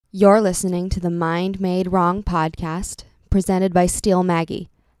You're listening to the Mind Made Wrong podcast, presented by Steel Maggie,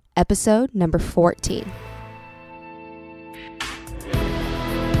 episode number 14.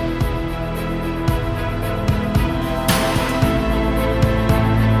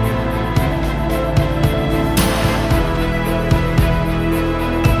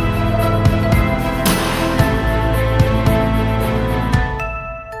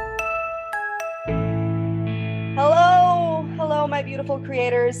 Hello, my beautiful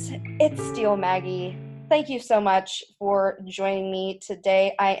creators. It's Steel Maggie. Thank you so much for joining me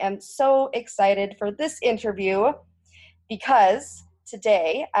today. I am so excited for this interview because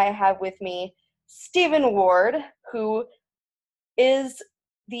today I have with me Stephen Ward, who is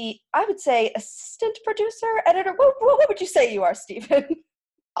I would say, assistant producer, editor. What would you say you are, Stephen?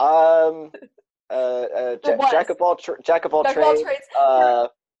 Um, What? Jack of all Jack of all trades. trades. Uh,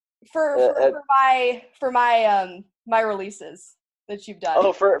 For my releases that you've done.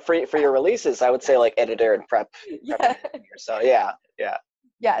 oh, for your releases, I would say like editor and prep. Yeah. So yeah.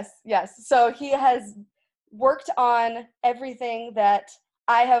 Yes. So he has worked on everything that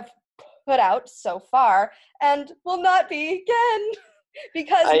I have put out so far and will not be again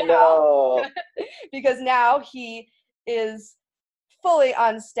because now he is fully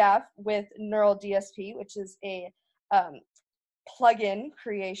on staff with Neural DSP, which is a plugin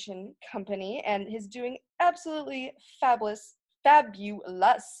creation company, and he's doing absolutely fabulous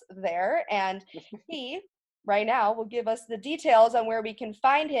there. And he right now will give us the details on where we can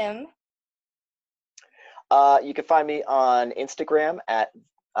find him. You can find me on Instagram at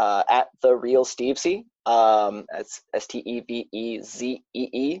the real Stevesy. It's STEVEZEE.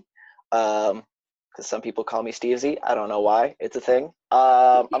 Because some people call me Stevesy. I don't know why. It's a thing.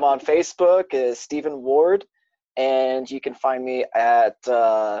 I'm on Facebook as Stephen Ward, and you can find me at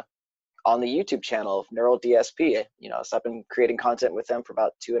on the YouTube channel of Neural DSP. So I've been creating content with them for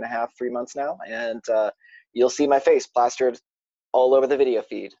about 2.5, 3 months now, and you'll see my face plastered all over the video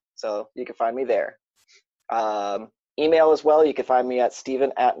feed. So you can find me there. Email as well. You can find me at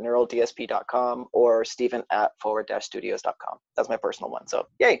steven@neuraldsp.com or steven@forward-studios.com. That's my personal one. So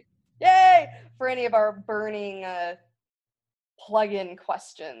yay! For any of our burning plugin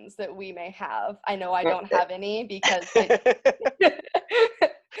questions that we may have. I know I don't have any because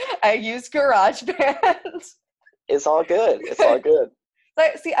I use GarageBand. It's all good.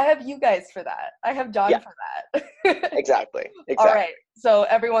 See, I have you guys for that. I have John for that. Exactly. All right. So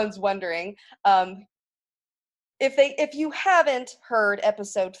everyone's wondering, if you haven't heard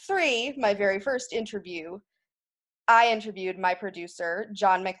episode 3, my very first interview, I interviewed my producer,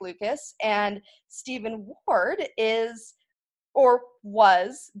 John McLucas, and Stephen Ward is, or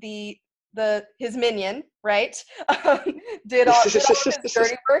was, his minion, right? Did all of his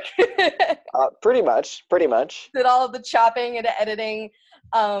dirty work. Pretty much. Did all of the chopping and editing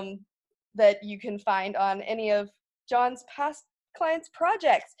that you can find on any of John's past clients'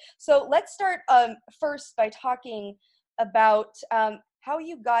 projects. So let's start first by talking about how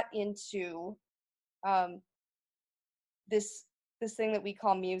you got into this thing that we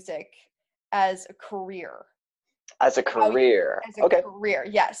call music as a career. As a career. Career,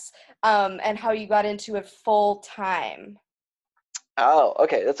 yes. And how you got into it full time. Oh,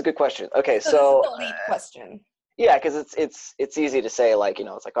 okay. That's a good question. Okay, so this is the lead question. Yeah, because it's easy to say, like,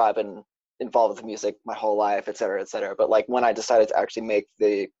 it's like, oh, I've been involved with music my whole life, et cetera, et cetera. But like when I decided to actually make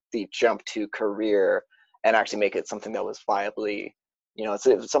the jump to career and actually make it something that was viably,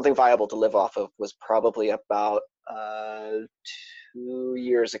 it's something viable to live off of, was probably about 2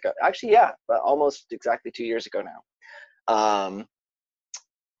 years ago. Actually, yeah, but almost exactly 2 years ago now.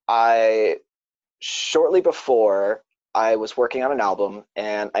 Shortly before, I was working on an album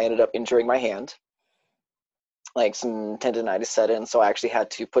and I ended up injuring my hand. Like some tendonitis set in, so I actually had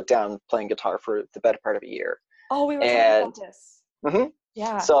to put down playing guitar for the better part of a year. Oh, we were talking about this. Mm-hmm.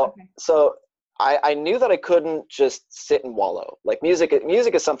 Yeah. So I knew that I couldn't just sit and wallow. Like music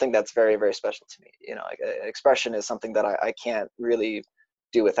is something that's very, very special to me. Like expression is something that I can't really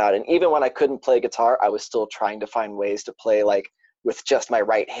do without. And even when I couldn't play guitar, I was still trying to find ways to play like with just my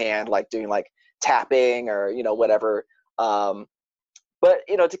right hand, like doing like tapping or whatever. But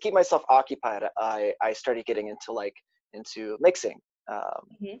to keep myself occupied, I started getting into mixing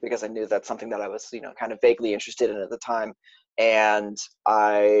because I knew that's something that I was kind of vaguely interested in at the time, and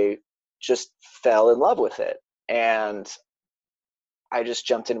I just fell in love with it, and I just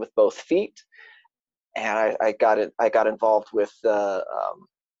jumped in with both feet, and I got involved with a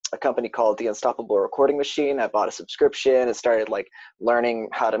company called The Unstoppable Recording Machine. I bought a subscription and started like learning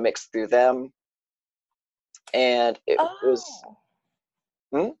how to mix through them, and it was.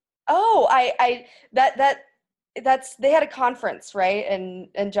 Oh, that they had a conference, right?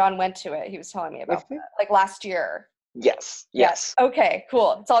 And John went to it. He was telling me about Mhm. that, like last year. Yes, Yes. yes. Okay,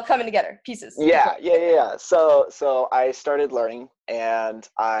 cool. It's all coming together. Pieces. Keep Yeah, going. yeah, yeah, yeah. So I started learning, and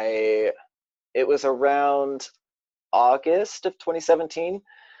it was around August of 2017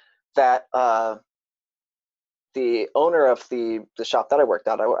 that the owner of the shop that I worked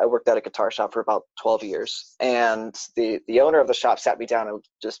at, I worked at a guitar shop for about 12 years, and the owner of the shop sat me down and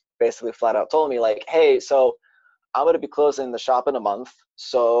just basically flat out told me like, hey, so I'm going to be closing the shop in a month,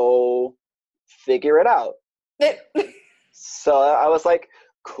 so figure it out. So I was like,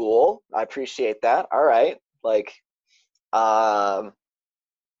 cool, I appreciate that. All right, like, um,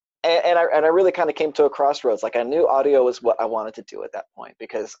 and I really kind of came to a crossroads. Like I knew audio was what I wanted to do at that point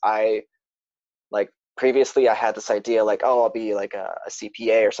because I like previously I had this idea like, oh, I'll be like a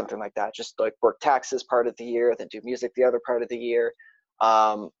CPA or something like that, just like work taxes part of the year, then do music the other part of the year.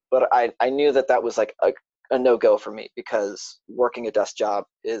 But I knew that that was like a no-go for me because working a desk job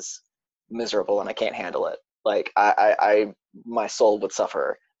is miserable and I can't handle it. Like my soul would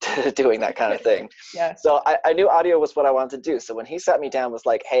suffer doing that kind of thing. Yeah. So I knew audio was what I wanted to do. So when he sat me down, was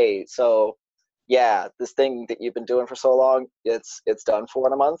like, hey, so yeah, this thing that you've been doing for so long, it's done for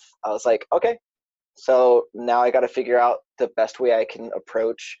in a month. I was like, okay, so now I got to figure out the best way I can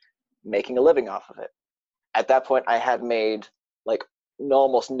approach making a living off of it. At that point, I had made like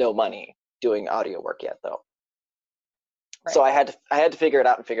almost no money doing audio work yet, though. Right. So I had to figure it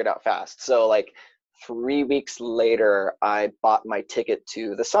out and figure it out fast. So like 3 weeks later, I bought my ticket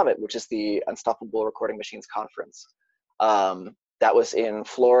to the summit, which is the Unstoppable Recording Machines conference. That was in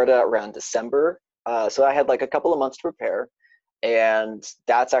Florida around December. So I had like a couple of months to prepare, and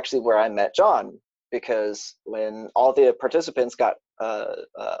that's actually where I met John, because when all the participants got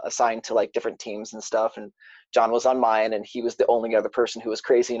assigned to like different teams and stuff, and John was on mine, and he was the only other person who was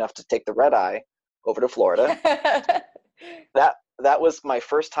crazy enough to take the red eye over to Florida. That was my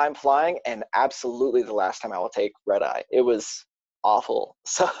first time flying, and absolutely the last time I will take red eye. It was awful.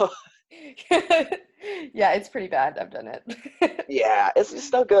 So Yeah, it's pretty bad. I've done it. yeah,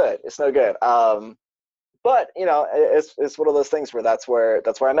 it's no good. It's no good. But you know, it's one of those things where that's where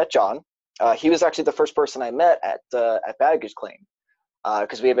I met John. He was actually the first person I met at Baggage Claim,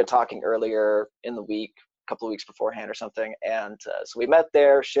 because we had been talking earlier in the week, a couple of weeks beforehand or something, and so we met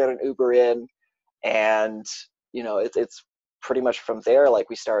there, shared an Uber in, and you know, it's pretty much from there. Like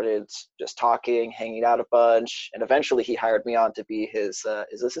we started just talking, hanging out a bunch, and eventually he hired me on to be his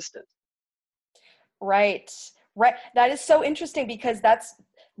assistant. Right. Right. That is so interesting because that's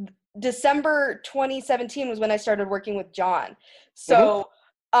December 2017 was when I started working with John. Hmm. So,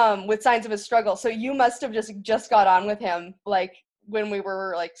 with Signs of a Struggle. So you must have just got on with him like when we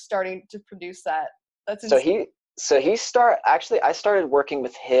were like starting to produce that. That's So insane. he start actually I started working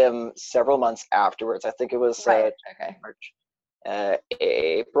with him several months afterwards. I think it was Right. Okay. March,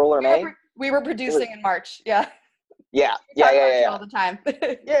 April or May. We were It was, producing in March. Yeah. yeah, We yeah, talk yeah, about yeah, shit yeah. all the time.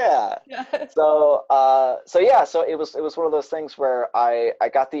 Yeah. Yeah. So yeah, so it was one of those things where I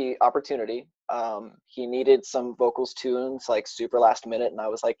got the opportunity. He needed some vocals tunes like super last minute, and I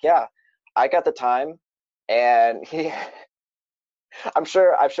was like, yeah, I got the time. And he I'm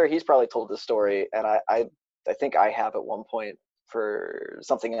sure he's probably told this story, and I think I have at one point for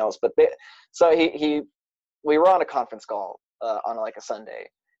something else. But so he we were on a conference call on like a Sunday,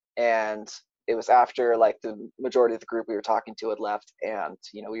 and it was after like the majority of the group we were talking to had left, and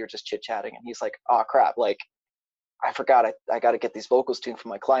you know, we were just chit chatting, and he's like, "Oh crap! Like I forgot, I got to get these vocals tuned for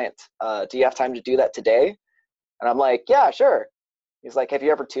my client. Do you have time to do that today?" And I'm like, "Yeah, sure." He's like, "Have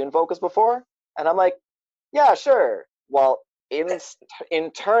you ever tuned vocals before?" And I'm like, "Yeah, sure." Well,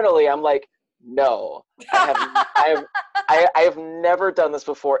 internally, I'm like, "No, I have, I have, I have never done this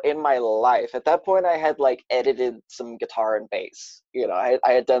before in my life." At that point, I had like edited some guitar and bass. You know, I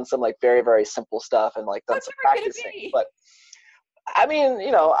had done some like very, very simple stuff and like done What's some ever gonna practicing. be? But I mean,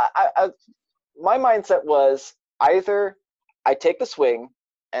 you know, my mindset was either I take the swing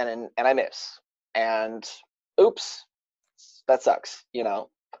and I miss, and oops, that sucks. You know,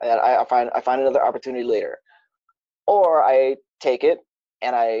 and I find another opportunity later, or I take it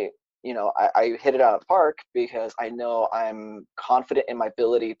and I hit it out of the park because I know I'm confident in my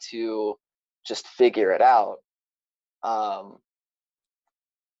ability to just figure it out. Um,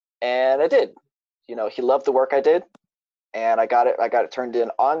 and I did. You know, he loved the work I did, and I got it turned in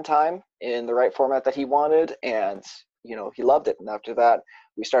on time in the right format that he wanted, and you know, he loved it. And after that,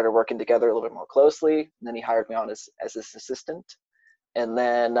 we started working together a little bit more closely, and then he hired me on as his assistant, and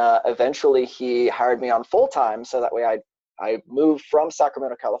then eventually he hired me on full time, so that way I moved from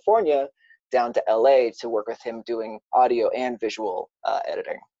Sacramento, California, down to LA to work with him doing audio and visual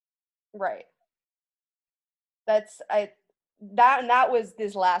editing. Right. That was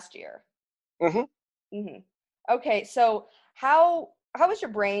this last year. Hmm. Okay, so how was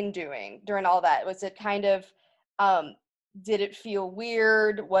your brain doing during all that? Was it kind of did it feel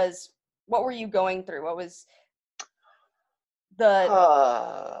weird? What were you going through? What was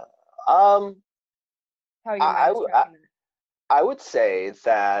the um, how your I, mind I, was w- tracking that? I would say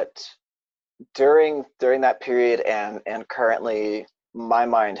that during that period and currently, my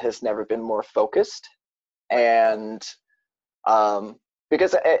mind has never been more focused. Right. And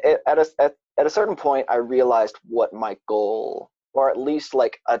because at a certain point, I realized what my goal, or at least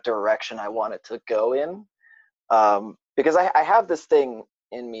like a direction I wanted to go in. Because I have this thing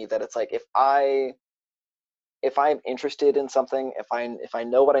in me that it's like if I'm interested in something, if I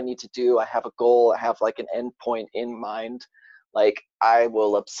know what I need to do, I have a goal, I have like an end point in mind, like I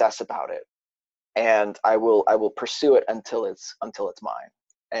will obsess about it, and I will pursue it until it's mine.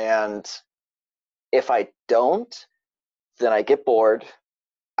 And if I don't, then I get bored.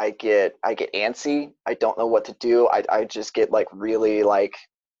 I get antsy. I don't know what to do. I just get like really like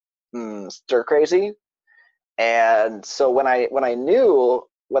stir crazy. And so when I knew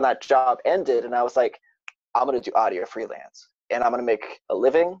when that job ended, and I was like, I'm gonna do audio freelance, and I'm gonna make a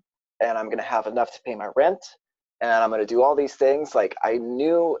living, and I'm gonna have enough to pay my rent, and I'm gonna do all these things. Like I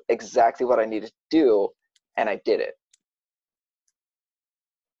knew exactly what I needed to do, and I did it.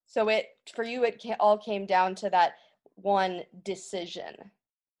 So it for you all came down to that one decision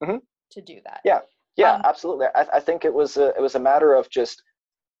Hmm. to do that. Yeah, yeah, Um, absolutely. I think it was a matter of just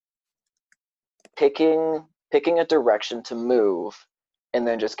picking a direction to move, and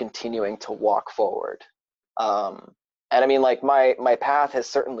then just continuing to walk forward. Um, and I mean, like my path has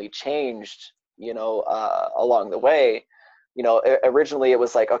certainly changed, along the way. Originally it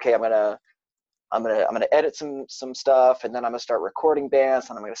was like, okay, I'm gonna edit some stuff, and then I'm gonna start recording bands,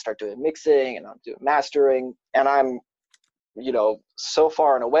 and I'm gonna start doing mixing, and I'm doing mastering, and I'm so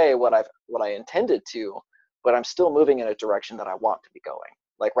far and away what I intended to, but I'm still moving in a direction that I want to be going.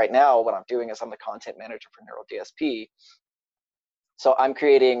 Like right now, what I'm doing is I'm the content manager for Neural DSP. So I'm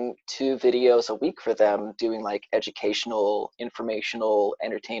creating 2 videos a week for them, doing like educational, informational,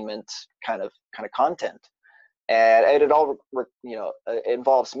 entertainment kind of content. And it all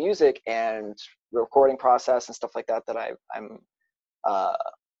involves music and recording process and stuff like that uh,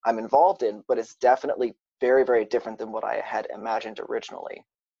 I'm involved in, but it's definitely very, very different than what I had imagined originally.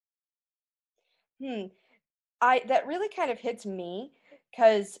 hmm. I that really kind of hits me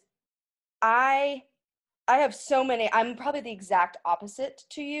because I I have so many. I'm probably the exact opposite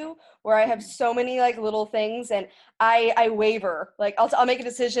to you, where I have Mhm. so many like little things, and I waver. Like I'll make a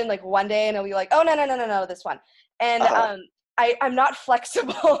decision like one day, and I'll be like, oh no no no no no this one, and Uh-huh. I'm not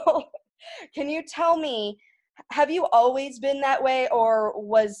flexible. Can you tell me, have you always been that way, or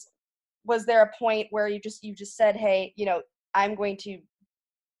was there a point where you just said, hey, I'm going to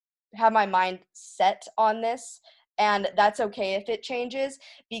have my mind set on this, and that's okay if it changes,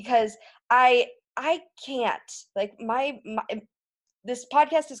 because I can't, like, my this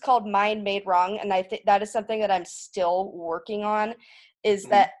podcast is called Mind Made Wrong, and I think that is something that I'm still working on, is Mhm.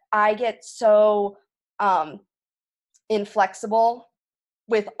 that I get so um inflexible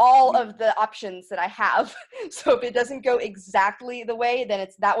with all Mhm. of the options that I have. So if it doesn't go exactly the way, then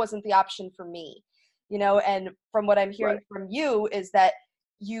that wasn't the option for me. And from what I'm hearing Right. from you is that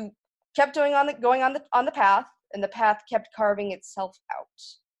you kept going on the path, and the path kept carving itself out.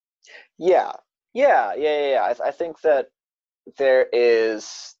 Yeah. Yeah. I think that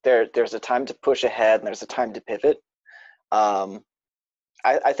there's a time to push ahead, and there's a time to pivot. Um,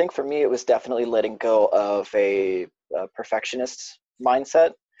 I think for me, it was definitely letting go of a perfectionist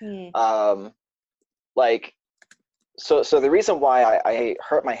mindset. Hmm. Um, like, so the reason why I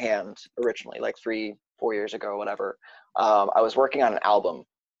hurt my hand originally, like 3-4 years ago, or whatever, I was working on an album,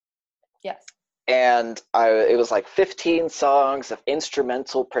 Yes. and it was like 15 songs of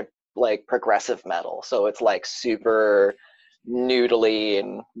instrumental like progressive metal. So it's like super noodly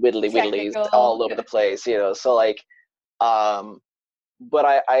and widdly Technical. all over the place, So like, um, but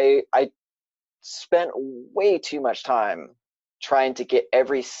I spent way too much time trying to get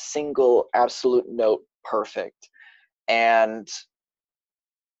every single absolute note perfect, and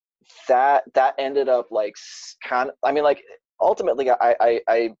that ended up like kind of, I mean, like, ultimately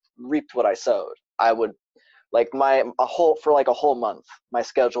I reaped what I sowed. I would like a whole month, my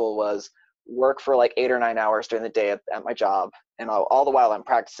schedule was work for like 8 or 9 hours during the day at my job, and all the while I'm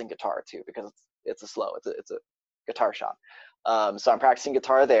practicing guitar too, because it's a guitar shop. So I'm practicing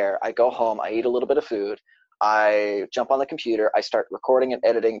guitar there. I go home, I eat a little bit of food, I jump on the computer, I start recording and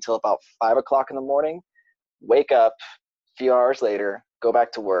editing till about 5 o'clock in the morning, wake up a few hours later, go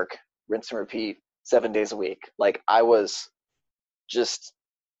back to work, rinse and repeat, 7 days a week. Like I was just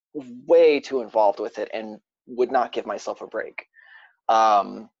way too involved with it and would not give myself a break.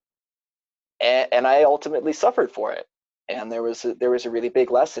 And I ultimately suffered for it. And there was a really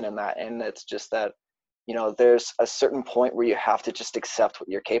big lesson in that. And it's just that, you know, there's a certain point where you have to just accept what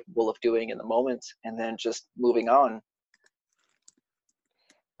you're capable of doing in the moment and then just moving on.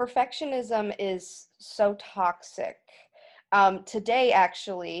 Perfectionism is so toxic. Today,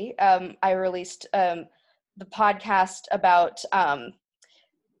 actually, I released the podcast about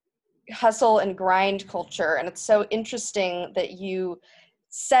hustle and grind culture, and it's so interesting that you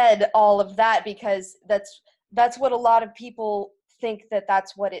said all of that, because that's what a lot of people think,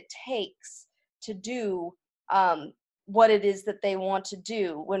 that's what it takes to do what it is that they want to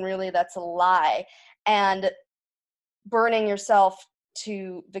do, when really that's a lie. And burning yourself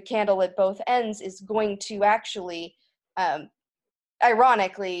to the candle at both ends is going to actually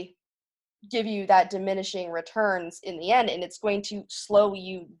ironically give you that diminishing returns in the end, and it's going to slow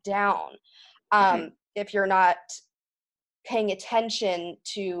you down if you're not paying attention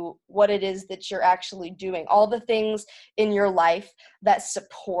to what it is that you're actually doing. All the things in your life that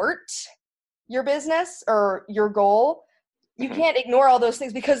support your business or your goal, you can't ignore all those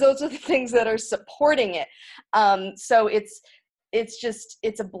things, because those are the things that are supporting it. So it's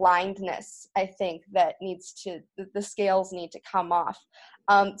a blindness, I think, that the scales need to come off.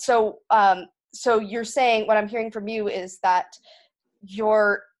 So you're saying, what I'm hearing from you is that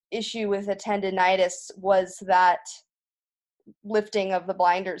your issue with the tendinitis was that lifting of the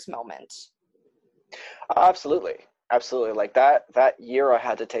blinders moment. Absolutely. Like that year I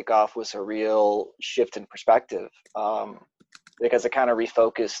had to take off was a real shift in perspective, because it kind of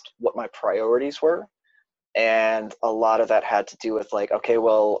refocused what my priorities were. And a lot of that had to do with like, okay,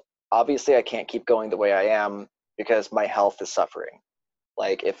 well, obviously I can't keep going the way I am because my health is suffering.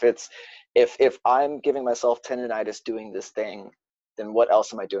 Like if I'm giving myself tendinitis doing this thing, then what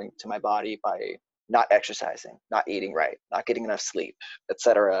else am I doing to my body by not exercising, not eating right, not getting enough sleep, et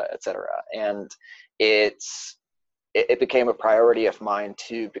cetera, et cetera. And it became a priority of mine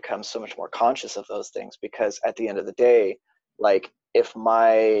to become so much more conscious of those things, because at the end of the day, like if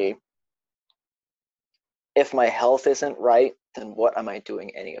my health isn't right, then what am I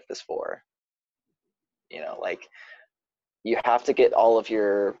doing any of this for? You know, like you have to get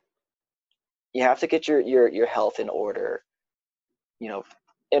your health in order, you know,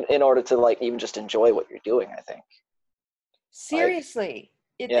 in order to like even just enjoy what you're doing, I think. Seriously.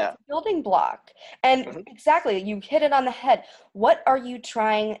 Yeah. It's a building block. And exactly, you hit it on the head. What are you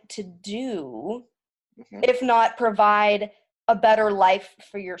trying to do if not provide a better life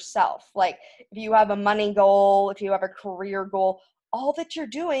for yourself? Like if you have a money goal, if you have a career goal, all that you're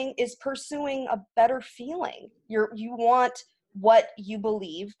doing is pursuing a better feeling. You want what you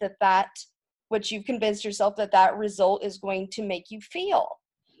believe what you've convinced yourself that result is going to make you feel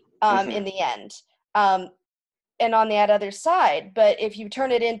in the end. And on the other side, but if you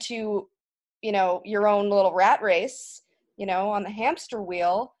turn it into, you know, your own little rat race, you know, on the hamster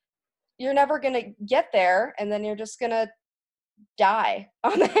wheel, you're never going to get there, and then you're just going to die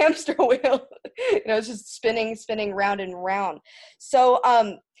on the hamster wheel. You know, it's just spinning round and round. So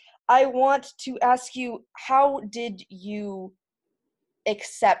I want to ask you, how did you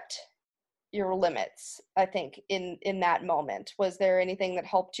accept your limits, I think, in that moment? Was there anything that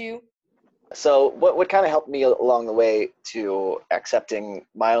helped you? So what kind of helped me along the way to accepting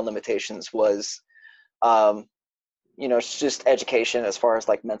my own limitations was, you know, just education as far as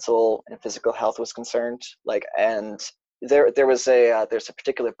like mental and physical health was concerned. Like, and there's a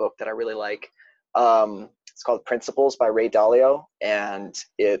particular book that I really like. It's called Principles by Ray Dalio, and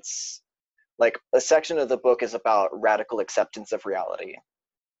it's like a section of the book is about radical acceptance of reality.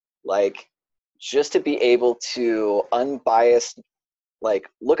 Like, just to be able to unbiased, like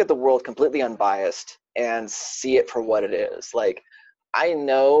look at the world completely unbiased and see it for what it is. Like, I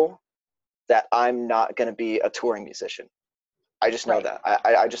know that I'm not going to be a touring musician. I just know that.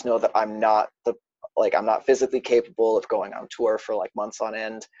 I just know that I'm not physically capable of going on tour for like months on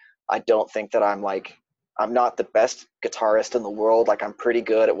end. I don't think that I'm not the best guitarist in the world. Like, I'm pretty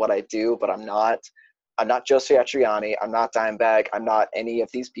good at what I do, but I'm not Joe Satriani. I'm not Dimebag. I'm not any of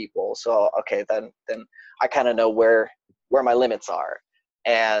these people. So, okay, then I kind of know where my limits are.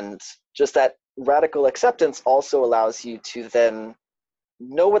 And just that radical acceptance also allows you to then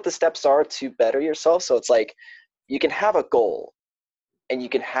know what the steps are to better yourself. So it's like you can have a goal and you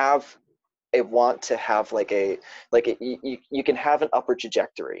can have a want to have you can have an upward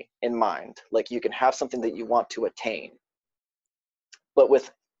trajectory in mind. Like, you can have something that you want to attain. But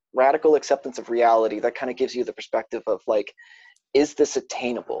with radical acceptance of reality, that kind of gives you the perspective of like, is this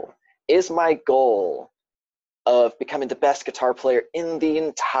attainable? is my goal of becoming the best guitar player in the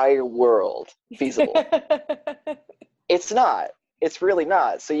entire world feasible? It's not. It's really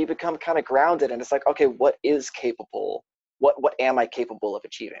not. So you become kind of grounded, and it's like, okay, what is capable? What am I capable of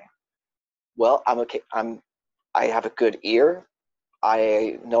achieving? Well, I'm okay. I have a good ear.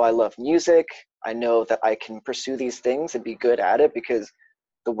 I know I love music. I know that I can pursue these things and be good at it, because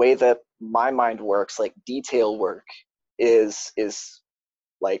the way that my mind works, like detail work, is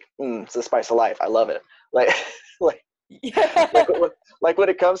like it's the spice of life. I love it. Like like like when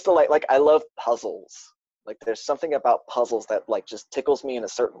it comes to like I love puzzles. Like there's something about puzzles that like just tickles me in a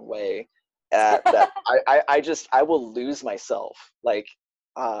certain way, that I will lose myself. Like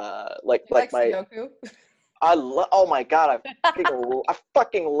like my Sudoku? oh my god, I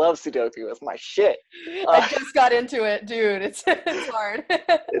fucking love Sudoku. It's my shit. I just got into it, dude. It's hard.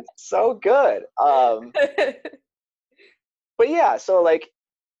 It's so good. But yeah, so like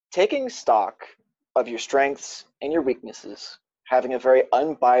taking stock of your strengths and your weaknesses, having a very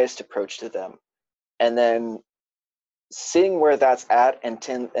unbiased approach to them, and then seeing where that's at, and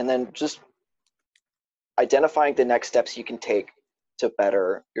then just identifying the next steps you can take to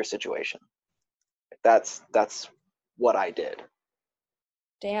better your situation. That's what I did.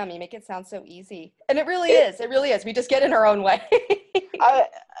 Damn, you make it sound so easy. And it really It, is. It really is. We just get in our own way. I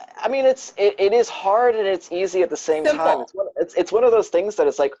mean, it is hard and it's easy at the same time. Simple. It's one of those things that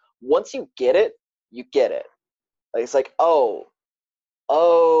it's like, once you get it, you get it. Like, it's like, I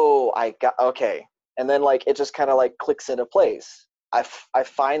got, okay. And then like it just kind of like clicks into place. I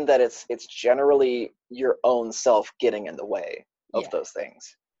find that it's generally your own self getting in the way of Yeah. those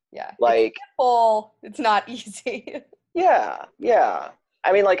things. Yeah. Like, it's simple. It's not easy. yeah.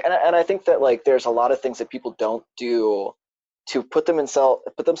 I mean, like, and I think that like there's a lot of things that people don't do to put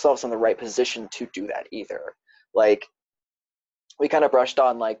themselves in the right position to do that either. Like, we kind of brushed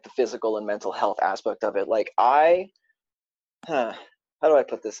on like the physical and mental health aspect of it. Like how do I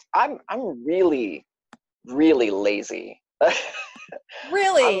put this? I'm really, really lazy.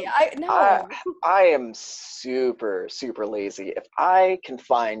 Really? I No. I am super, super lazy. If I can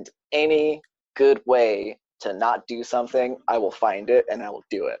find any good way to not do something, I will find it and I will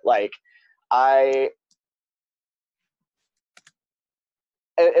do it. Like I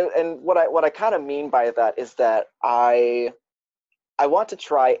and what I kind of mean by that is that I want to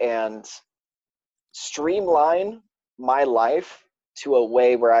try and streamline my life to a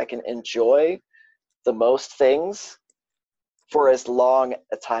way where I can enjoy the most things for as long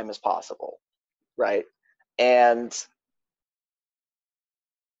a time as possible, right? And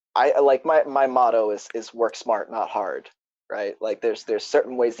I like my motto is work smart, not hard, right? Like there's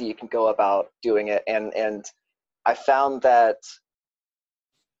certain ways that you can go about doing it, and I found that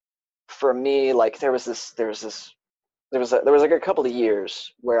for me, like there was like a couple of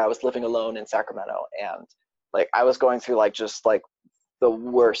years where I was living alone in Sacramento, and like I was going through like just like the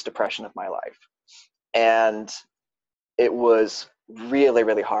worst depression of my life, and it was really,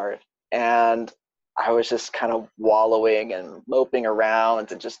 really hard, and I was just kind of wallowing and moping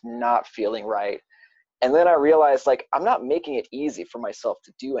around and just not feeling right. And then I realized like I'm not making it easy for myself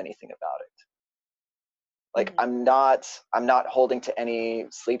to do anything about it. Like I'm not holding to any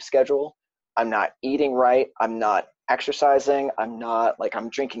sleep schedule. I'm not eating right. I'm not exercising. I'm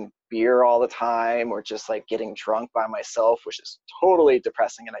drinking beer all the time, or just like getting drunk by myself, which is totally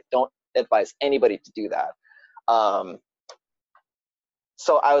depressing, and I don't advise anybody to do that.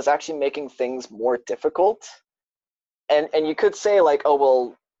 So I was actually making things more difficult. And you could say like, oh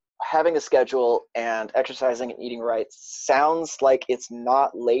well, having a schedule and exercising and eating right sounds like it's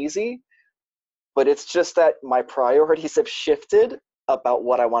not lazy, but it's just that my priorities have shifted about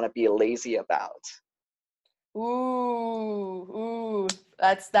what I want to be lazy about. Ooh.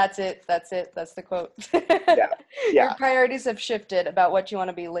 That's it. That's it. That's the quote. Yeah. Your Yeah. priorities have shifted about what you want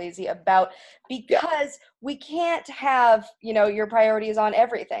to be lazy about, Yeah. because we can't have, your priorities on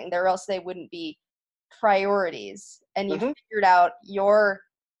everything, or else they wouldn't be priorities. And you Mm-hmm. figured out your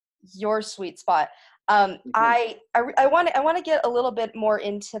sweet spot. Mm-hmm. I want to get a little bit more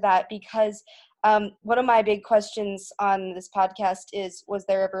into that, because one of my big questions on this podcast is, was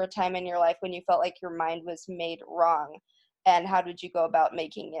there ever a time in your life when you felt like your mind was made wrong, and how did you go about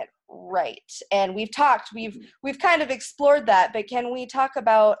making it right? And we've kind of explored that, but can we talk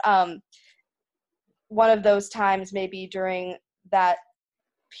about one of those times, maybe during that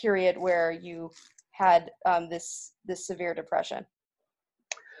period where you had this severe depression?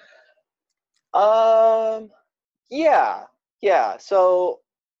 Yeah. Yeah. So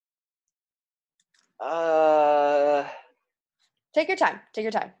uh Take your time.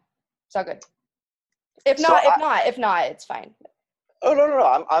 It's all good. If so not, it's fine. Oh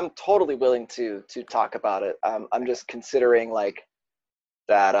no. I'm totally willing to talk about it. I'm just considering like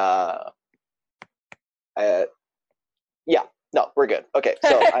that. Yeah. No, we're good. Okay.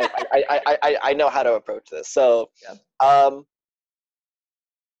 So I know how to approach this. So Yeah.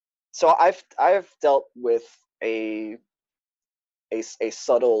 So I've dealt with a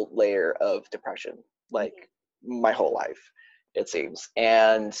subtle layer of depression like my whole life, it seems,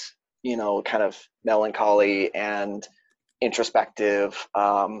 and kind of melancholy and introspective.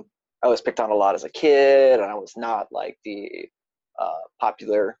 I was picked on a lot as a kid, and I was not like the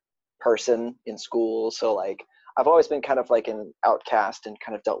popular person in school. So like I've always been kind of like an outcast and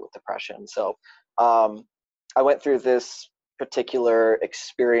kind of dealt with depression. So I went through this particular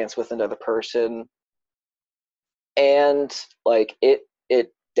experience with another person, and like it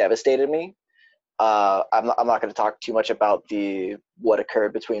devastated me. I'm not going to talk too much about what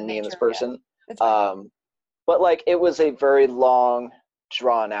occurred between me and this person. But like it was a very long,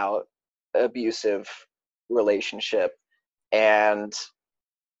 drawn out, abusive relationship, and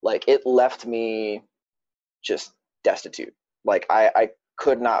like it left me just destitute. Like I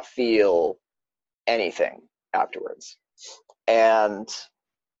could not feel anything afterwards. And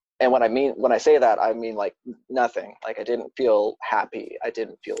when I say that, I mean like nothing. Like I didn't feel happy. I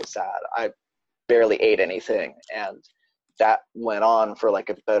didn't feel sad. I barely ate anything. And that went on for like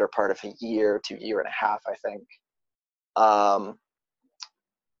a better part of a year to year and a half, I think.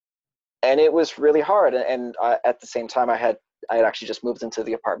 And it was really hard. And at the same time, I had actually just moved into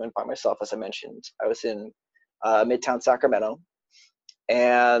the apartment by myself, as I mentioned. I was in Midtown Sacramento,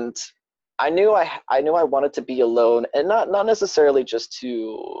 and I knew I wanted to be alone, and not necessarily just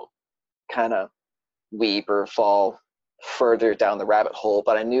to kind of weep or fall further down the rabbit hole,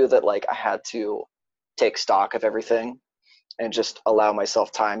 but I knew that like I had to take stock of everything and just allow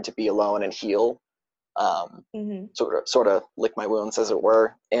myself time to be alone and heal, sort of lick my wounds, as it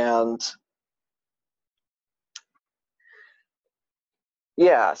were. And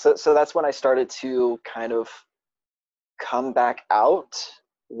yeah, so that's when I started to kind of come back out.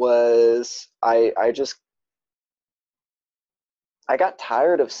 Was I got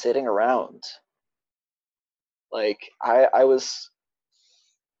tired of sitting around. Like I was,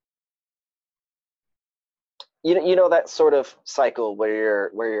 you know that sort of cycle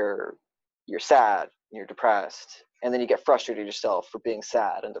where you're sad, you're depressed, and then you get frustrated yourself for being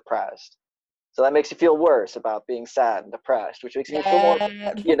sad and depressed. So that makes you feel worse about being sad and depressed, which makes you feel more,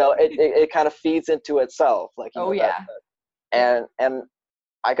 it kind of feeds into itself. Like, and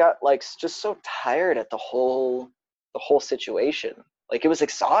I got like just so tired at the whole situation. Like it was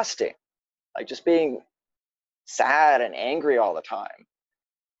exhausting, like just being sad and angry all the time.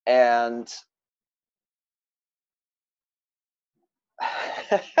 And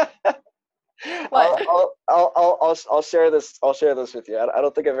I'll share this. I'll share this with you. I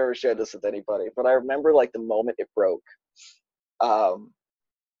don't think I've ever shared this with anybody, but I remember like the moment it broke. I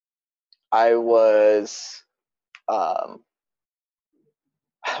was um,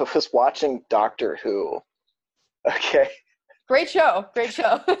 I was watching Doctor Who. Okay. Great show.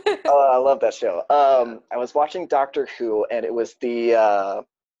 Oh, I love that show. I was watching Doctor Who, and it was the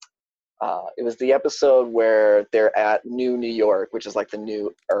episode where they're at New York, which is like the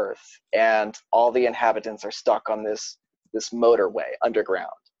new Earth, and all the inhabitants are stuck on this motorway underground,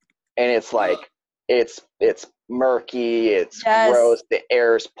 and it's like it's murky, it's gross, the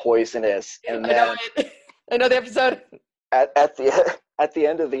air's poisonous, and then I know the episode. At the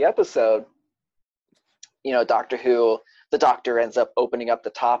end of the episode, Doctor Who, the doctor ends up opening up the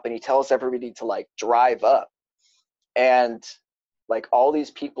top, and he tells everybody to like drive up, and like all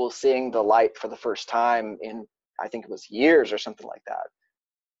these people seeing the light for the first time in, I think it was years or something like that.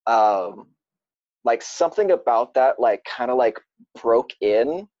 Like something about that like kind of like broke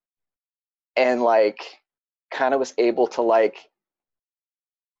in, and like kind of was able to like,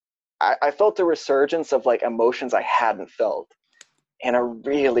 I felt a resurgence of like emotions I hadn't felt in a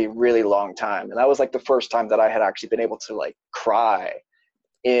really, really long time. And that was like the first time that I had actually been able to like cry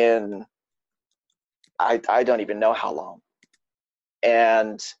in, I don't even know how long.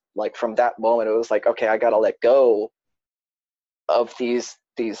 And like from that moment, it was like, okay, I gotta let go of these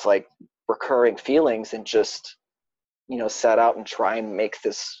like recurring feelings and just, set out and try and make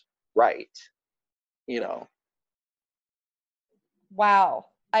this right. Wow.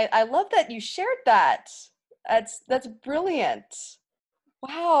 I love that you shared that. That's brilliant.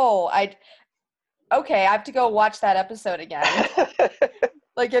 Wow. Okay, I have to go watch that episode again.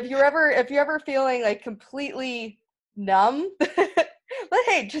 Like if you're ever feeling like completely numb,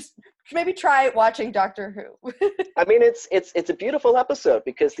 hey, just maybe try watching Doctor Who. I mean, it's a beautiful episode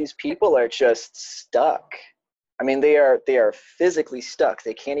because these people are just stuck. I mean, they are physically stuck.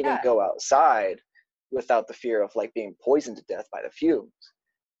 They can't even Yeah. go outside without the fear of like being poisoned to death by the fumes.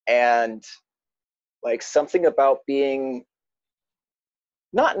 And like something about being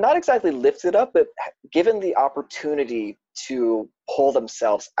not exactly lifted up, but given the opportunity to pull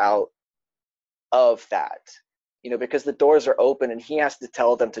themselves out of that, because the doors are open and he has to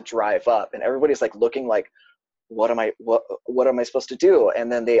tell them to drive up, and everybody's like looking like, what am I supposed to do? And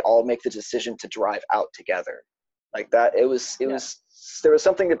then they all make the decision to drive out together. Like that, it was there was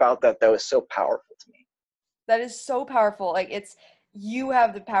something about that was so powerful to me. That is so powerful. Like you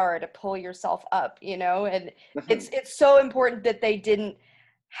have the power to pull yourself up, and it's so important that they didn't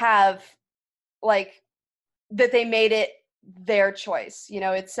have like that they made it their choice.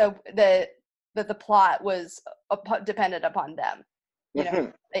 It's so that the plot was dependent upon them.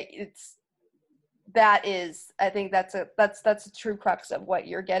 It's that is, I think that's a true crux of what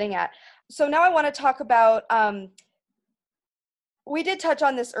you're getting at. So now I want to talk about we did touch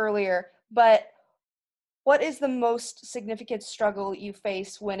on this earlier, but what is the most significant struggle you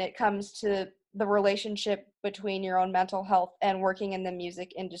face when it comes to the relationship between your own mental health and working in the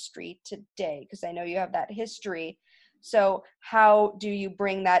music industry today? Because I know you have that history. So how do you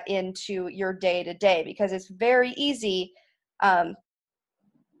bring that into your day to day? Because it's very easy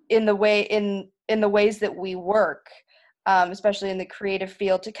in the ways that we work, especially in the creative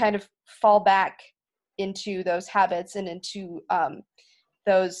field, to kind of fall back into those habits and into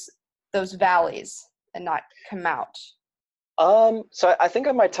those valleys and not come out. So I think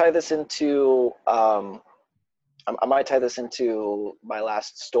I might tie this into I might tie this into my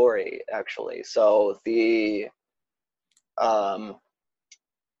last story, actually. So the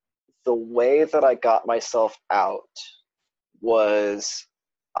way that I got myself out was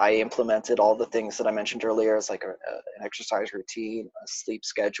I implemented all the things that I mentioned earlier, as like an exercise routine, a sleep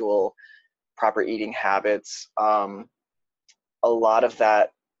schedule, proper eating habits. A lot of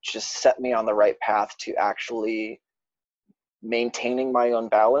that just set me on the right path to actually maintaining my own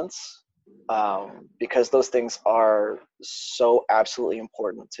balance, because those things are so absolutely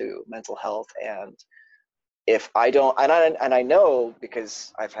important to mental health. And if I don't, and I know,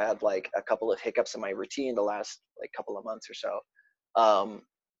 because I've had like a couple of hiccups in my routine the last like couple of months or so,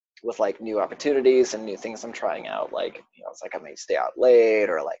 with like new opportunities and new things I'm trying out. Like, it's like I may stay out late,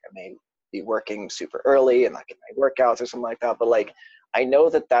 or like I may be working super early and not get my workouts or something like that. But like, I know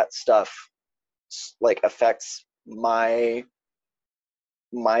that stuff like affects my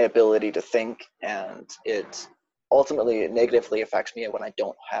ability to think, and it ultimately negatively affects me when I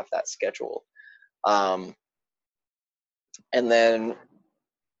don't have that schedule. And then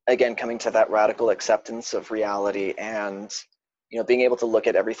again, coming to that radical acceptance of reality, and being able to look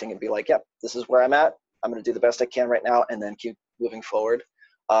at everything and be like, yep, this is where I'm at. I'm going to do the best I can right now, and then keep moving forward.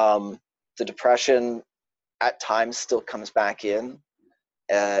 The depression at times still comes back in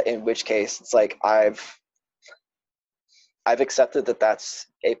which case it's like I've accepted that that's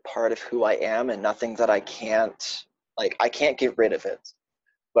a part of who I am, and nothing that I can't get rid of it,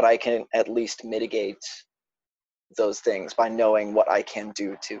 but I can at least mitigate those things by knowing what I can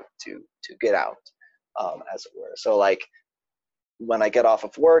do to get out, as it were. So like, when I get off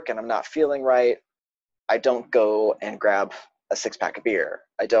of work and I'm not feeling right, I don't go and grab a 6-pack of beer.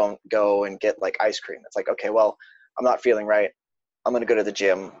 I don't go and get like ice cream. It's like, okay, well, I'm not feeling right. I'm going to go to the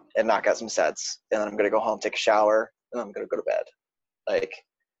gym and knock out some sets, and then I'm going to go home, take a shower, and I'm going to go to bed. Like,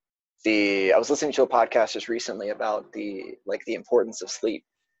 I was listening to a podcast just recently about the importance of sleep.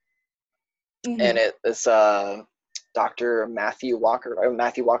 Mm-hmm. And it's Dr. Matthew Walker.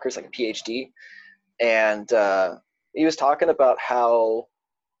 Matthew Walker's like a PhD, and he was talking about how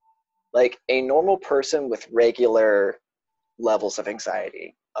like a normal person with regular levels of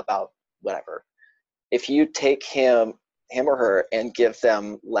anxiety about whatever, if you take him or her and give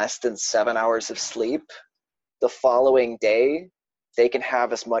them less than 7 hours of sleep, the following day they can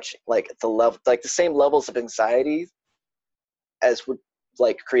have as much like the same levels of anxiety as would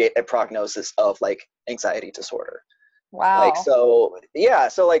like create a prognosis of like anxiety disorder. Wow. Like, so yeah,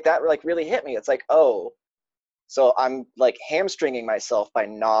 so like that like really hit me. It's like, oh, so I'm like hamstringing myself by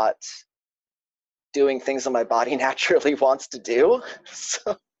not doing things that my body naturally wants to do.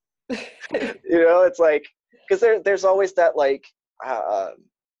 So it's like, because there's always that like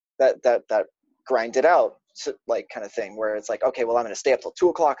that grind it out like kind of thing, where it's like, okay, well, I'm going to stay up till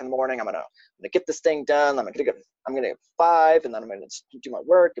 2:00 in the morning. I'm gonna get this thing done. I'm gonna get 5, and then I'm gonna do my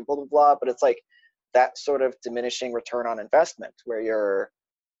work and blah blah blah. But it's like that sort of diminishing return on investment, where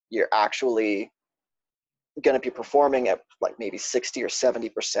you're actually going to be performing at like maybe 60 or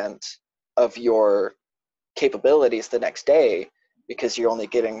 70% of your capabilities the next day, because you're only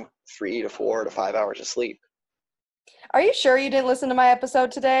getting 3 to 4 to 5 hours of sleep. Are you sure you didn't listen to my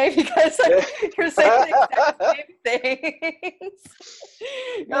episode today? Because you're saying the exact same things.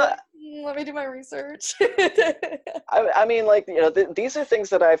 You're like, let me do my research. I mean, like, you know, these are things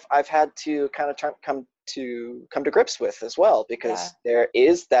that I've had to kind of come to grips with as well, because there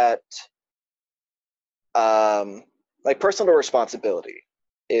is that like personal responsibility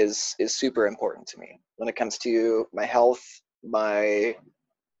is super important to me when it comes to my health, my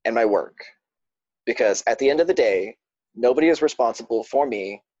work, because at the end of the day, nobody is responsible for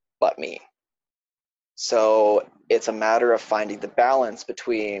me but me. So it's a matter of finding the balance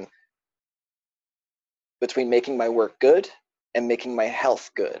between making my work good and making my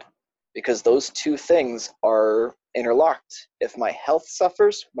health good, because those two things are interlocked. If my health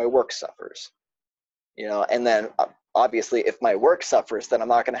suffers, my work suffers, you know, and then obviously if my work suffers, then I'm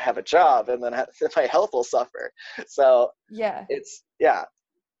not going to have a job, and then my health will suffer. So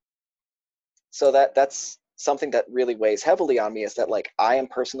so that's something that really weighs heavily on me, is that, like, I am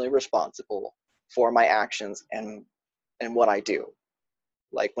personally responsible for my actions and what I do.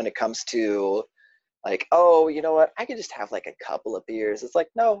 Like, when it comes to, like, oh, you know what, I could just have like a couple of beers. It's like,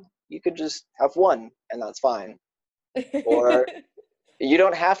 no, you could just have one and that's fine. Or you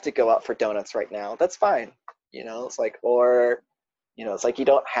don't have to go out for donuts right now. That's fine. You know, it's like, or, you know, it's like, you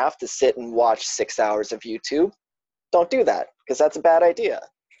don't have to sit and watch 6 hours of YouTube. Don't do that, because that's a bad idea.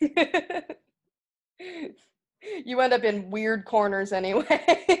 You end up in weird corners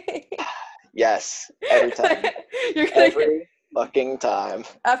anyway. Yes, every time. Every fucking time.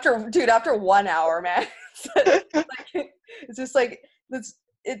 After 1 hour, man. It's just like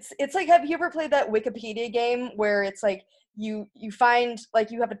it's like, have you ever played that Wikipedia game where it's like you find, like,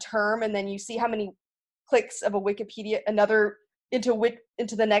 you have a term and then you see how many clicks of a Wikipedia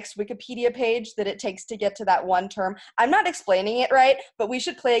into the next Wikipedia page that it takes to get to that one term. I'm not explaining it right, but we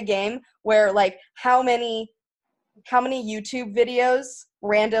should play a game where, like, how many YouTube videos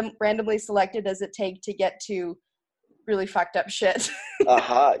randomly selected does it take to get to really fucked up shit?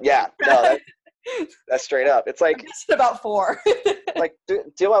 Yeah. No, that's straight up. It's like, about 4. like,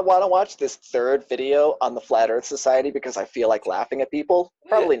 do I want to watch this third video on the Flat Earth Society because I feel like laughing at people?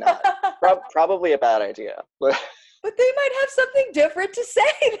 Probably not. Probably a bad idea. But they might have something different to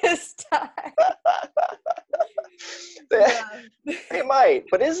say this time. They might,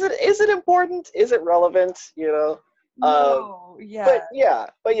 but is it important? Is it relevant? You know. No,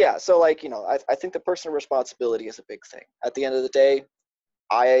 But yeah. So, like, you know, I think the personal responsibility is a big thing. At the end of the day,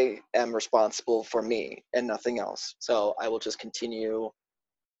 I am responsible for me and nothing else. So I will just continue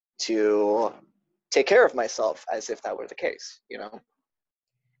to take care of myself as if that were the case, you know?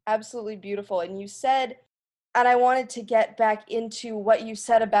 Absolutely beautiful. And you said, and I wanted to get back into what you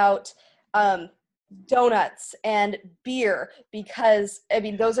said about donuts and beer, because, I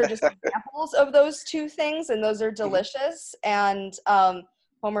mean, those are just examples of those two things, and those are delicious. And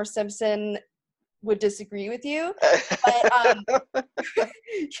Homer Simpson would disagree with you, but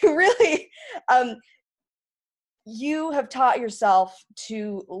you really, you have taught yourself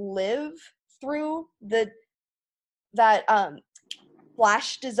to live through that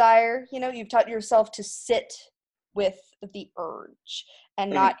flash desire. You know, you've taught yourself to sit with the urge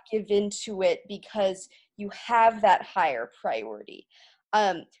and not give into it because you have that higher priority.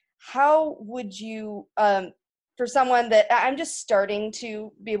 How would you, for someone that I'm just starting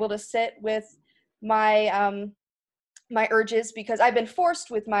to be able to sit with my my urges, because I've been forced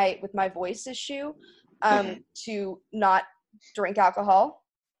with my voice issue to not drink alcohol,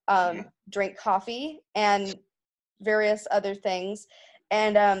 drink coffee, and various other things,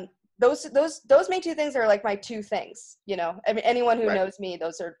 and those main two things are like my two things. You know, I mean, anyone who knows me,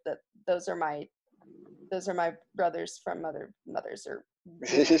 those are my brothers from mothers or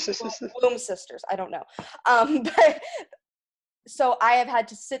womb sisters. I don't know, but so I have had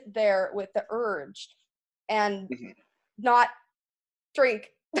to sit there with the urge and not drink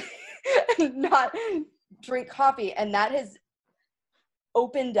not drink coffee, and that has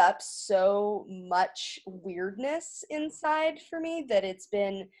opened up so much weirdness inside for me that it's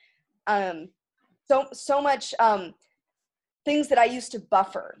been so much things that I used to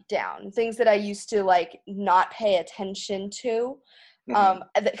buffer down, things that I used to, like, not pay attention to,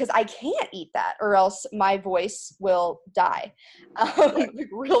 because I can't eat that or else my voice will die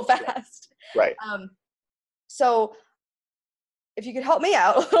real fast. Right. So if you could help me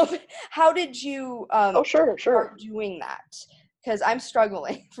out a little bit, how did you sure. start doing that? Because I'm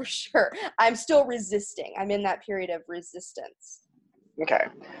struggling for sure. I'm still resisting. I'm in that period of resistance. Okay.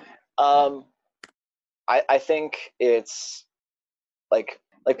 I think it's like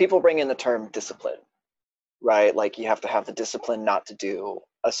people bring in the term discipline, right? Like, you have to have the discipline not to do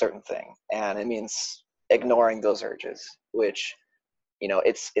a certain thing, and it means ignoring those urges, which,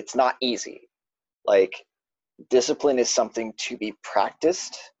 it's not easy. Like, discipline is something to be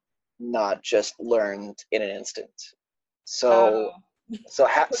practiced, not just learned in an instant. So, so,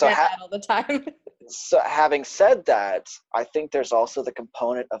 Forget that all the time. so having said that, I think there's also the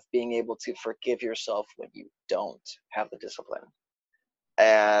component of being able to forgive yourself when you don't have the discipline.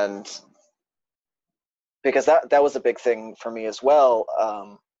 And because that was a big thing for me as well,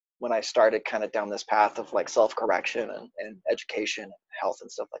 when I started kind of down this path of like self-correction and education and health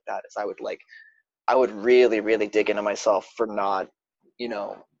and stuff like that, is I would really, really dig into myself for not,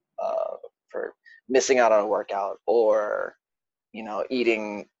 for missing out on a workout, or,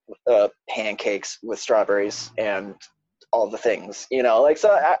 eating pancakes with strawberries and all the things, like,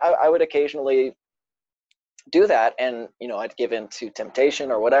 so I would occasionally do that, and, I'd give in to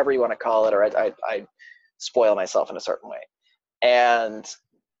temptation or whatever you want to call it, or I'd spoil myself in a certain way. And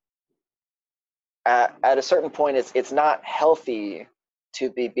at a certain point, it's not healthy to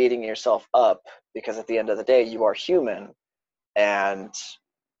be beating yourself up, because at the end of the day, you are human and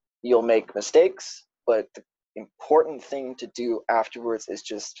you'll make mistakes. But the important thing to do afterwards is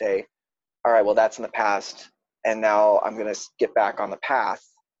just say, all right, well, that's in the past, and now I'm going to get back on the path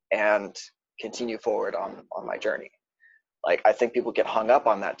and continue forward on my journey. Like, I think people get hung up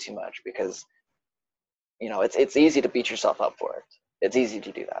on that too much, because, it's easy to beat yourself up for it. It's easy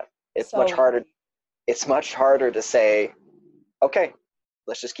to do that. It's much harder to say, okay,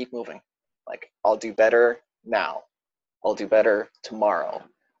 let's just keep moving. Like, I'll do better now. I'll do better tomorrow.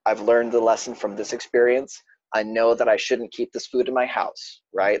 I've learned the lesson from this experience. I know that I shouldn't keep this food in my house,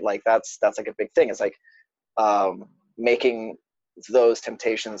 right? Like, that's like a big thing. It's like, making those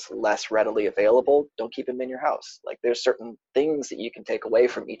temptations less readily available. Don't keep them in your house. Like, there's certain things that you can take away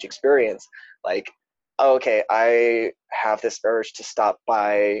from each experience. Like, okay, I have this urge to stop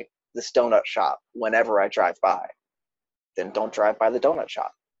by this donut shop whenever I drive by. Then don't drive by the donut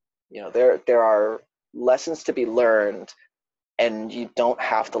shop. There are lessons to be learned, and you don't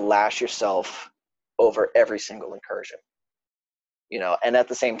have to lash yourself over every single incursion. And at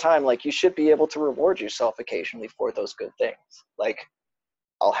the same time, like, you should be able to reward yourself occasionally for those good things. Like,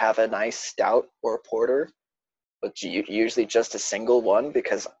 I'll have a nice stout or a porter, but usually just a single one,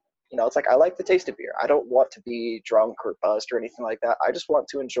 because, it's like, I like the taste of beer. I don't want to be drunk or buzzed or anything like that. I just want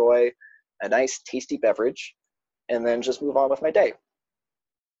to enjoy a nice, tasty beverage and then just move on with my day.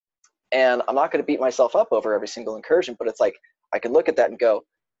 And I'm not going to beat myself up over every single incursion, but it's like, I can look at that and go,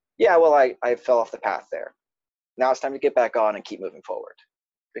 yeah, well, I fell off the path there. Now it's time to get back on and keep moving forward.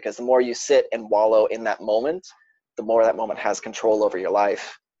 Because the more you sit and wallow in that moment, the more that moment has control over your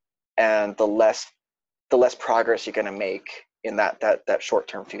life, and the less progress you're going to make in that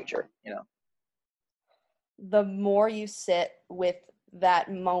short-term future. The more you sit with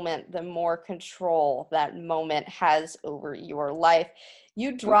that moment, the more control that moment has over your life.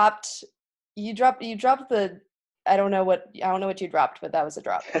 You dropped the, I don't know what you dropped, but that was a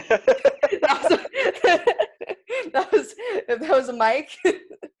drop. that was a mic.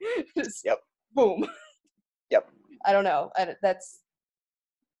 Just, yep. Boom. Yep. I don't know. That's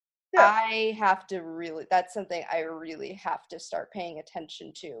something I really have to start paying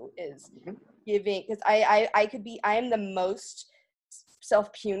attention to, is giving, because I am the most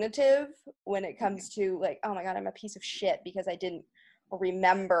self-punitive when it comes to, like, oh my God, I'm a piece of shit because I didn't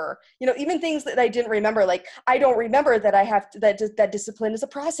remember, even things that I didn't remember. Like, I don't remember that I have to, that discipline is a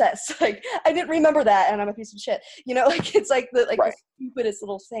process. Like, I didn't remember that, and I'm a piece of shit. Like, it's like the right. the stupidest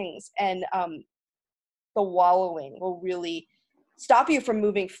little things, and the wallowing will really stop you from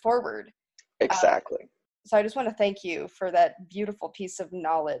moving forward. Exactly. So I just want to thank you for that beautiful piece of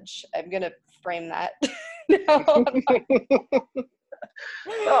knowledge. I'm gonna frame that. No,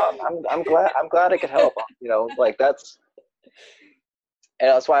 I'm glad I could help. Like, that's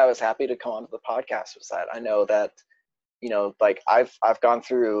why I was happy to come onto the podcast. Was that I know that, like, I've gone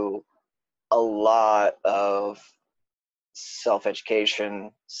through a lot of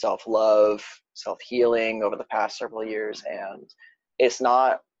self-education, self-love, self-healing over the past several years, and it's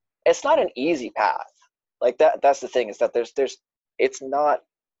not an easy path. Like, that's the thing, is that it's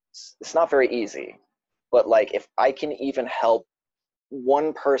not very easy. But, like, if I can even help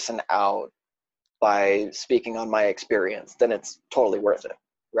one person out by speaking on my experience, then it's totally worth it,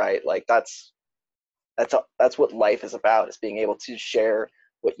 right? Like, that's what life is about, is being able to share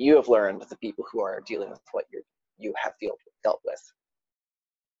what you have learned with the people who are dealing with what you have dealt with.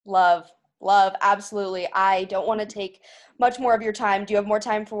 Love, absolutely. I don't want to take much more of your time. Do you have more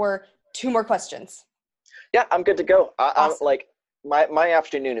time for 2 more questions? Yeah, I'm good to go. Awesome. I'm like, my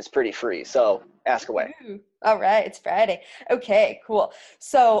afternoon is pretty free, so ask away. All right, it's Friday. Okay, cool.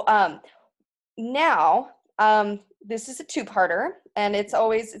 So, now, this is a two-parter, and it's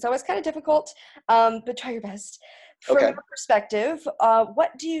always kind of difficult, but try your best. From Okay. your perspective,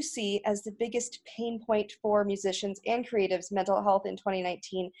 what do you see as the biggest pain point for musicians and creatives' mental health in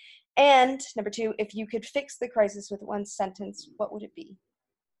 2019? And number two, if you could fix the crisis with one sentence, what would it be?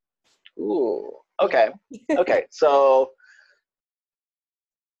 Ooh. Yeah. Okay. Okay. So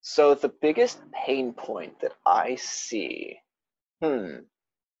the biggest pain point that I see, I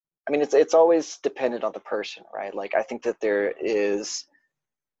mean, it's always dependent on the person, right? Like, I think that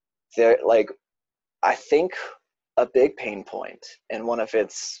like, I think a big pain point and one of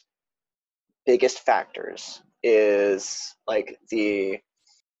its biggest factors is like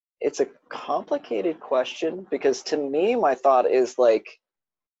it's a complicated question because to me, my thought is like,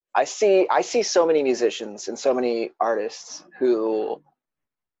 I see so many musicians and so many artists who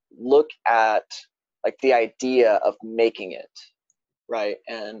look at like the idea of making it, right,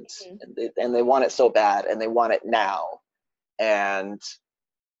 and they want it so bad and they want it now, and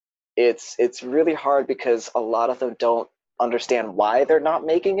it's really hard because a lot of them don't understand why they're not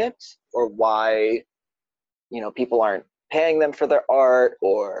making it, or why people aren't paying them for their art,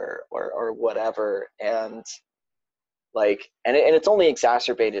 or whatever, and like and it's only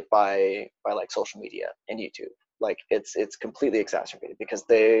exacerbated by like social media and YouTube. Like it's completely exacerbated because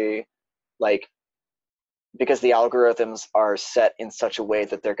they like because the algorithms are set in such a way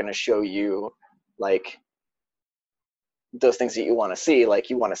that they're going to show you like those things that you want to see. Like,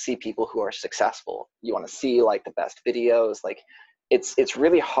 you want to see people who are successful, you want to see like the best videos. Like, it's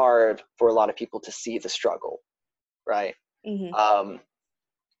really hard for a lot of people to see the struggle, right? Mm-hmm.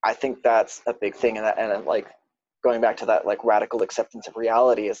 I think that's a big thing, and like going back to that like radical acceptance of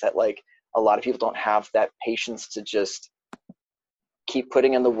reality is that like a lot of people don't have that patience to just keep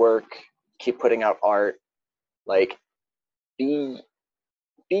putting in the work, keep putting out art, like be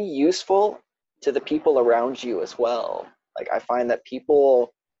useful to the people around you as well. Like, I find that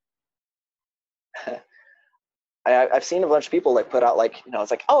people I've seen a bunch of people like put out like,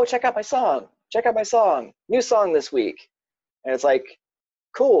 it's like, oh, check out my song, new song this week, and it's like,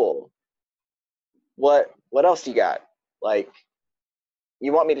 cool, what else do you got? Like,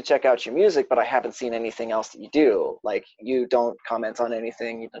 you want me to check out your music, but I haven't seen anything else that you do. Like, you don't comment on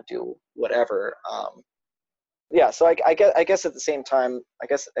anything, you don't do whatever. Yeah, so I guess at the same time, I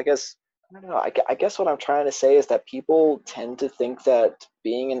don't know. I guess what I'm trying to say is that people tend to think that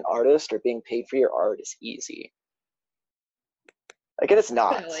being an artist or being paid for your art is easy. Like, it's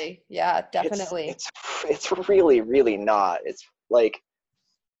not. Definitely. Yeah, It's definitely. it's it's really, really not. It's like,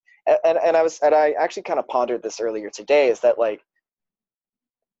 and I actually kind of pondered this earlier today, is that like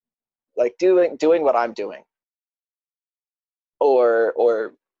doing what I'm doing,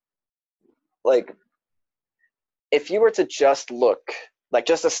 or like, if you were to just look, like,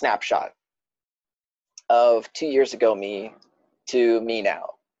 just a snapshot of 2 years ago me to me now.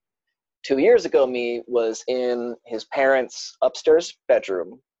 2 years ago me was in his parents' upstairs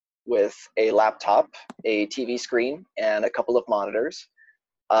bedroom with a laptop, a TV screen, and a couple of monitors.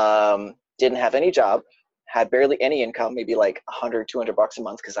 Didn't have any job, had barely any income, maybe like 100, $200 a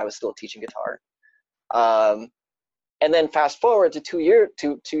month, because I was still teaching guitar. And then fast forward to 2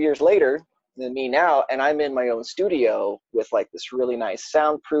 years later, than me now, and I'm in my own studio with like this really nice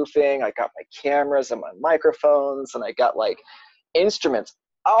soundproofing. I got my cameras and my microphones, and I got like instruments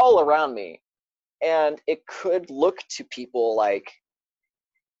all around me. And it could look to people like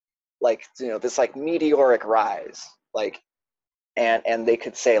this like meteoric rise, like, and they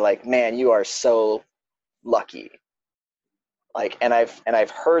could say like, man, you are so lucky. Like, and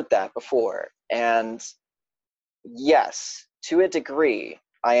I've heard that before, and yes, to a degree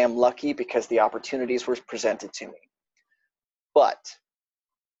I am lucky because the opportunities were presented to me, but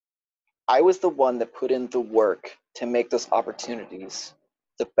I was the one that put in the work to make those opportunities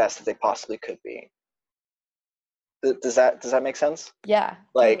the best that they possibly could be. Does that make sense? Yeah,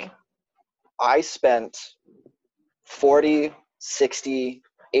 Like, totally. I spent 40, 60,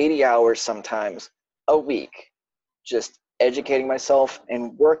 80 hours sometimes a week just educating myself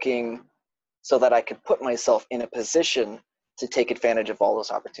and working so that I could put myself in a position to take advantage of all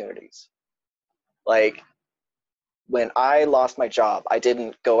those opportunities. Like, when I lost my job, I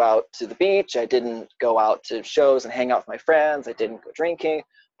didn't go out to the beach, I didn't go out to shows and hang out with my friends, I didn't go drinking.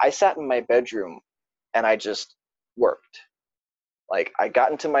 I sat in my bedroom and I just worked. Like, I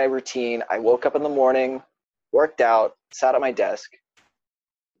got into my routine, I woke up in the morning, worked out, sat at my desk,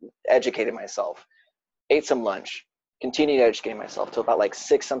 educated myself, ate some lunch, continued educating myself till about like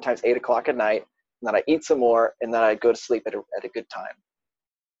 6, sometimes 8 o'clock at night, and then I eat some more, and then I go to sleep at a good time.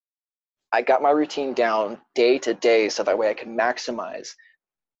 I got my routine down day to day so that way I could maximize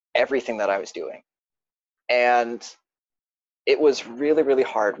everything that I was doing. And it was really, really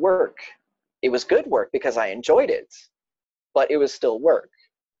hard work. It was good work because I enjoyed it, but it was still work.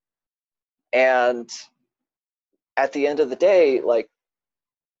 And at the end of the day, like,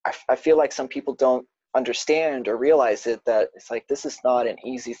 I feel like some people don't understand or realize it, that it's like, this is not an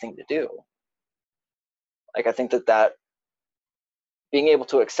easy thing to do. Like, I think that being able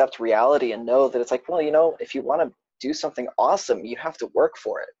to accept reality and know that it's like, well, if you want to do something awesome, you have to work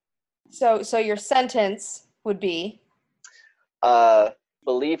for it. So your sentence would be,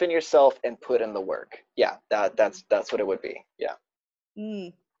 believe in yourself and put in the work. Yeah, that's what it would be. Yeah.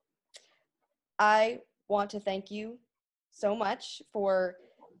 I want to thank you so much for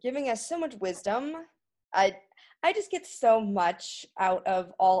giving us so much wisdom. I just get so much out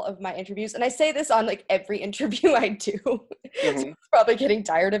of all of my interviews, and I say this on like every interview I do. So I'm probably getting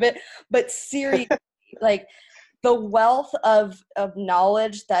tired of it, but seriously, like, the wealth of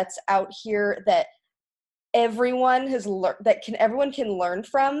knowledge that's out here that everyone has learned, everyone can learn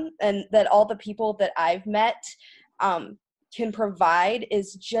from, and that all the people that I've met can provide,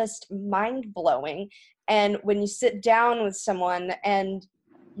 is just mind-blowing. And when you sit down with someone and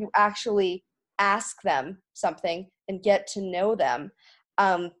you actually ask them something and get to know them,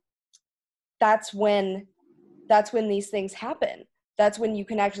 that's when these things happen. That's when you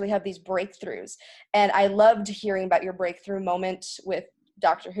can actually have these breakthroughs. And I loved hearing about your breakthrough moment with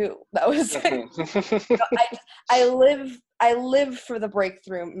Doctor Who. That was I live for the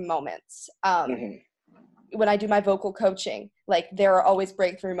breakthrough moments. When I do my vocal coaching, like, there are always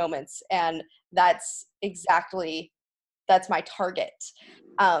breakthrough moments, and that's my target.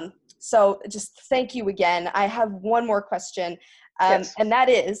 So just thank you again. I have one more question, Yes. and that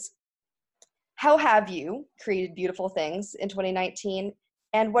is, how have you created beautiful things in 2019,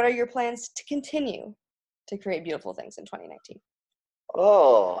 and what are your plans to continue to create beautiful things in 2019?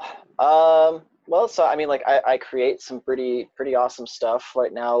 Well, so I mean, like, I create some pretty awesome stuff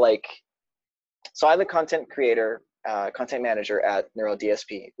right now. Like, so I'm the content creator, content manager at Neuro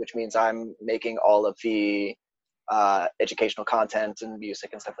DSP, which means I'm making all of the educational content and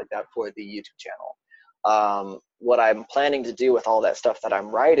music and stuff like that for the YouTube channel. What I'm planning to do with all that stuff that I'm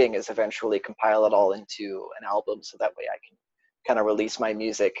writing is eventually compile it all into an album, so that way I can kind of release my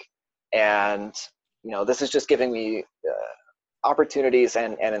music. And this is just giving me opportunities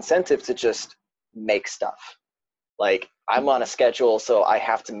and incentive to just make stuff. Like, I'm on a schedule, so I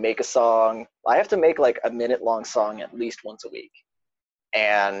have to make a song. I have to make like a minute-long song at least once a week.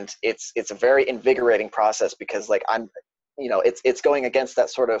 And it's a very invigorating process, because like, it's going against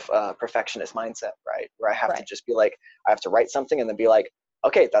that sort of perfectionist mindset, right? Where I have to just be like, I have to write something and then be like,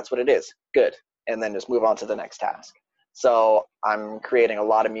 okay, that's what it is, good, and then just move on to the next task. So I'm creating a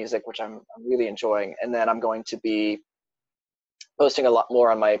lot of music, which I'm really enjoying, and then I'm going to be posting a lot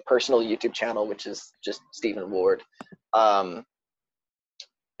more on my personal YouTube channel, which is just Stephen Ward. And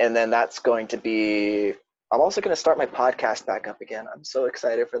then that's going to be, I'm also going to start my podcast back up again. I'm so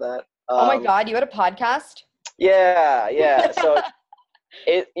excited for that. Oh my God, you had a podcast? Yeah. So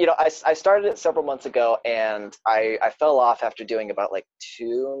I started it several months ago, and I fell off after doing about like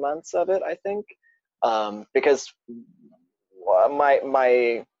 2 months of it, I think, because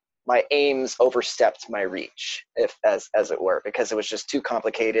my aims overstepped my reach, as it were, because it was just too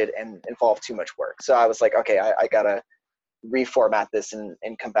complicated and involved too much work. So I was like, okay, I gotta reformat this and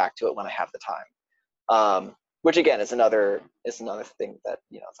come back to it when I have the time. Which again is another thing that,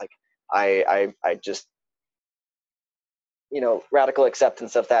 it's like, I just, radical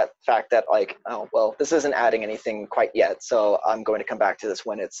acceptance of that fact that, like, oh, well, this isn't adding anything quite yet, so I'm going to come back to this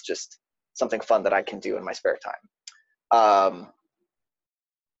when it's just something fun that I can do in my spare time.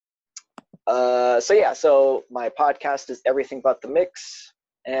 So my podcast is Everything But the Mix,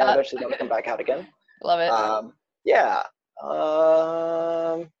 and eventually that'll come back out again. Love it.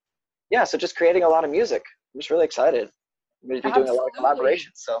 So just creating a lot of music. I'm just really excited. I'm going to be doing a lot of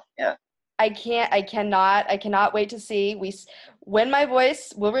collaborations, so yeah. I cannot wait to see when my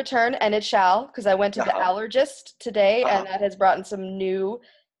voice will return, and it shall, because I went to the allergist today, and that has brought in some new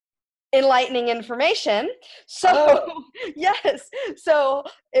enlightening information. So yes, so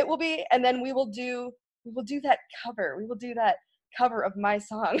it will be, and then we will do that cover. We will do that cover of my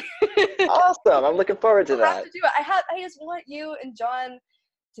song. Awesome! I'm looking forward to that. I have to do it. I just want you and John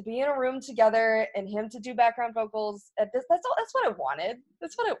to be in a room together, and him to do background vocals. That's all. That's what I wanted.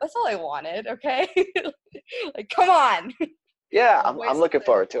 That's all I wanted. Okay, like, come on. Yeah, I'm looking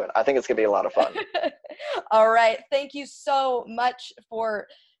forward to it. I think it's gonna be a lot of fun. All right, thank you so much for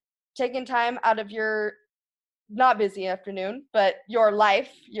taking time out of your not busy afternoon, but your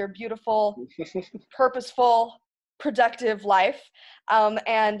life, your beautiful, purposeful, productive life.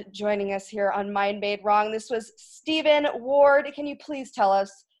 And joining us here on Mind Made Wrong, this was Stephen Ward. Can you please tell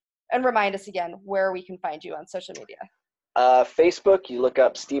us and remind us again where we can find you on social media? Facebook, you look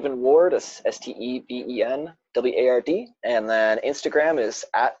up Stephen Ward, StevenWard, and then Instagram is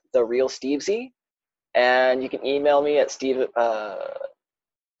 @TheRealStevesy, and you can email me at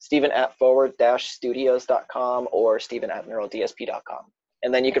Steven@forward-studios.com or Steven@NeuralDSP.com,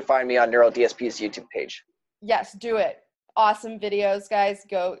 and then you can find me on NeuralDSP's YouTube page. Yes, do it. Awesome videos, guys.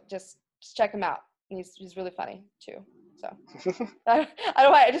 Go just check him out. He's really funny too. So I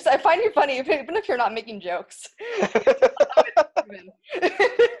don't know. I find you funny even if you're not making jokes.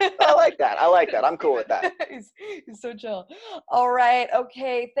 I like that. I'm cool with that. He's so chill. All right.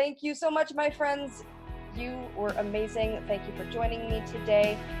 Okay. Thank you so much, my friends. You were amazing. Thank you for joining me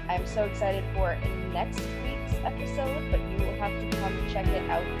today. I'm so excited for next week's episode, but you will have to come check it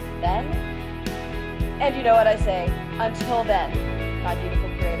out then. And you know what I say. Until then, my beautiful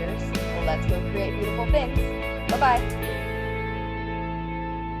creators, let's go create beautiful things. Bye-bye.